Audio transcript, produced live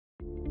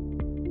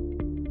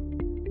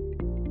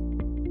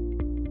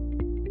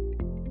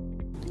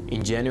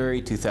In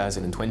January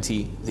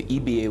 2020, the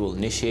EBA will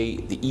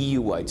initiate the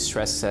EU-wide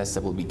stress test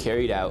that will be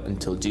carried out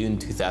until June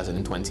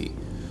 2020,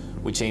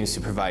 which aims to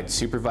provide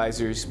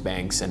supervisors,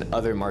 banks, and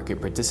other market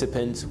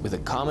participants with a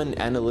common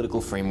analytical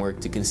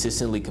framework to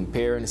consistently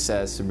compare and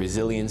assess the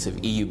resilience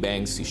of EU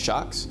banks to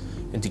shocks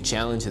and to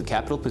challenge the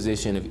capital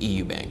position of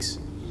EU banks.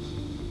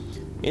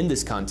 In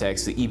this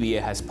context, the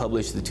EBA has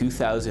published the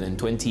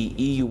 2020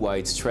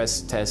 EU-wide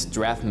stress test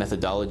draft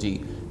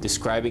methodology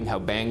describing how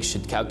banks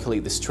should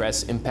calculate the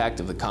stress impact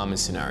of the common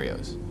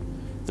scenarios.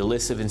 The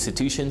list of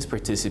institutions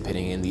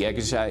participating in the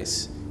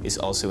exercise is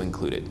also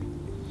included.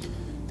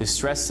 The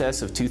stress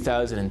test of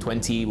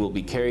 2020 will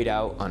be carried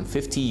out on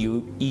 50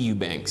 EU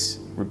banks,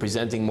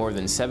 representing more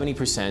than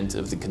 70%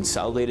 of the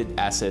consolidated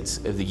assets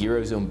of the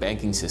Eurozone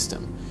banking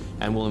system,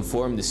 and will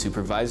inform the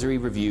supervisory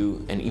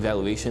review and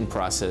evaluation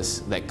process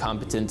that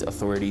competent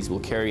authorities will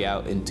carry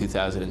out in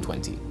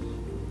 2020.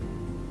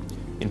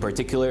 In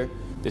particular,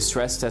 the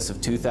stress test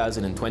of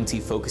 2020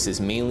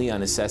 focuses mainly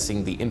on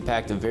assessing the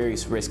impact of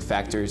various risk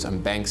factors on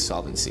bank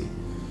solvency.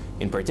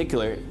 In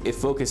particular, it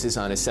focuses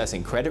on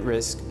assessing credit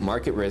risk,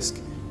 market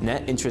risk,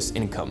 net interest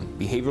income,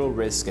 behavioral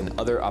risk and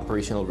other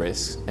operational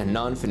risks, and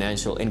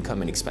non-financial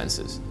income and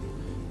expenses.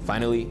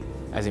 Finally,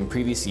 as in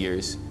previous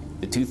years,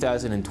 the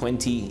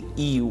 2020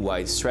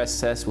 EU-wide stress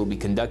test will be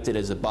conducted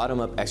as a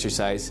bottom-up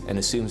exercise and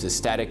assumes a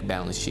static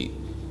balance sheet.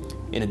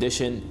 In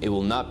addition, it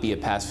will not be a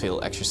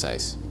pass-fail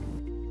exercise.